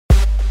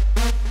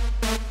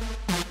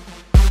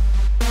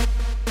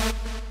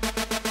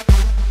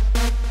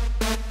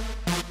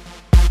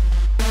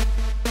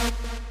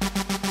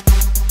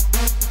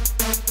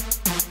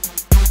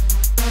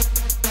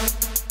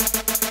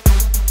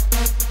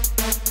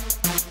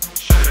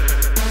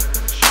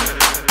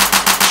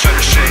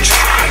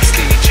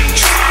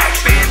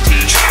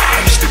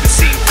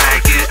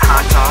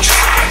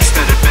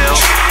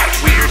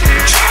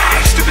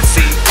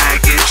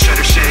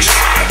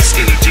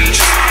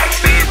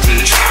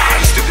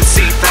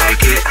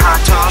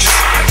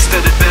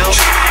studded belt,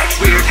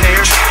 weird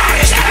hair,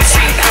 stupid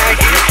scene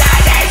faggot.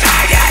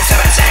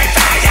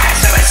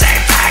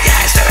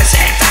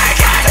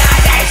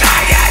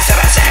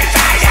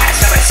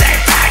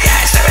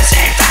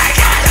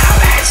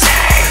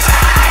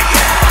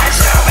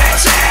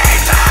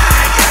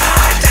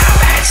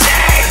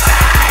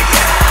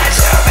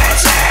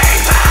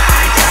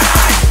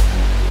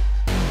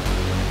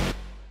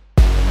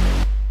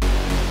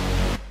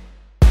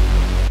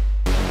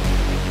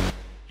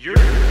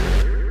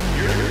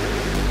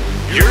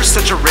 You're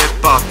such a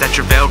rip-off that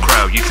you're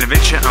velcro. You can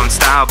invent your own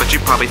style, but you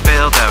probably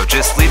fail though.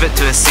 Just leave it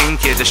to a scene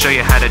kid to show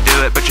you how to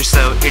do it. But you're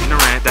so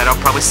ignorant that I'll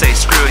probably say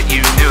screw it, you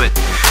knew it.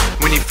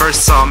 When you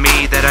first saw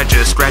me that I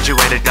just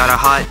graduated, got a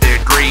hot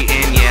degree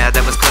in, yeah,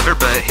 that was clever,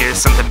 but here's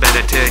something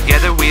better.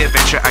 Together we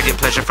adventure, I get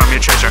pleasure from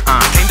your treasure.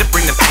 Came to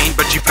bring the pain,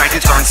 but you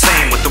faggots are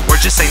insane. With the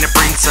words you're saying to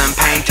bring some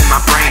pain to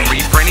my brain.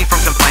 Refraining from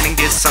complaining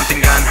is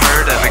something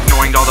unheard of.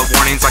 Ignoring all the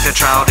warnings like a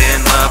child in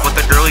love with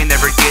a girl he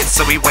never gets,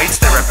 so he waits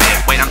there a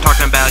bit. Wait, I'm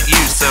talking about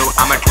you, so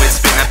I'm a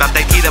twist spin about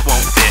that key that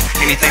won't fit.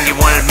 Anything you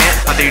want to admit,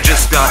 I think you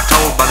just got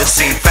told by the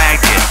scene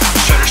faggot.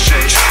 Shutter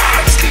shades,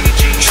 skinny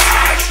jeans,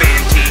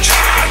 band tee,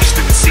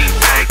 stupid scene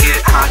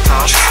faggot, hot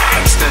tops,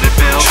 studded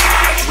belt,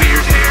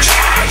 weird hair,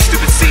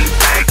 stupid scene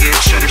faggot.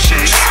 Shutter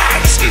shades,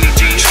 skinny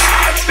jeans,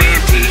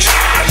 band tee,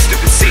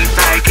 stupid scene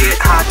faggot,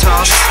 hot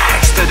tops,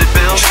 studded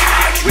belt,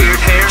 weird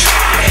hair,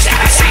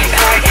 stupid scene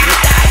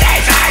faggot.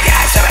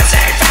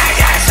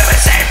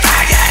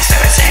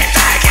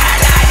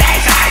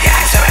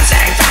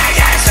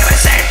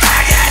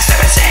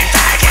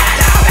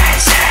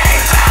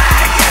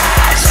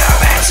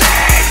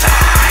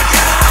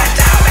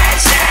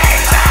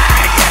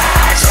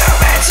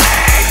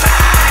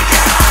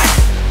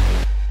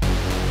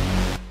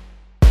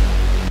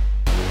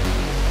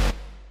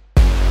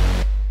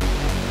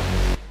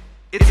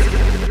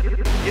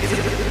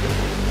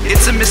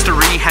 It's a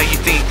mystery how you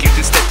think you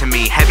can step to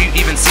me. Have you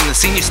even seen the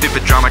scene, you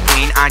stupid drama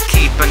queen? I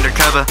keep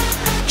undercover.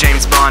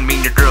 James Bond, me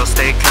and your girl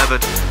stay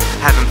covered.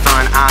 Having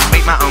fun, I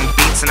make my own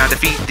beats and I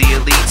defeat the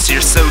elites.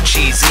 You're so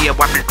cheesy, I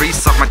wipe your grease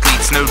off my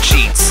cleats, no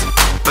cheats.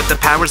 But the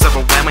power's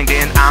overwhelming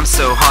and I'm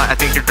so hot, I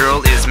think your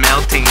girl is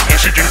melting. And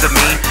she dreams of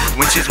me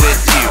when she's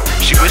with you.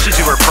 She wishes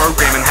you were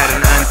programmed and had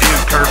an undue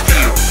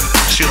curfew.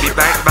 She'll be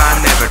back by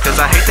never, cause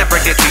I hate to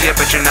break it to you,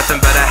 but you're nothing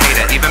but a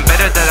hater. Even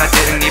better that I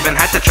didn't even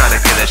have to try to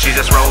get it. She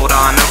just rolled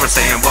on over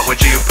saying, what would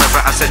you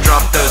prefer? I said,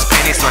 drop those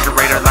panties like a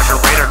raider,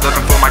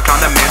 looking for my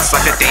condiments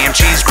like a damn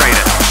cheese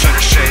grater. Shutter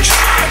shade,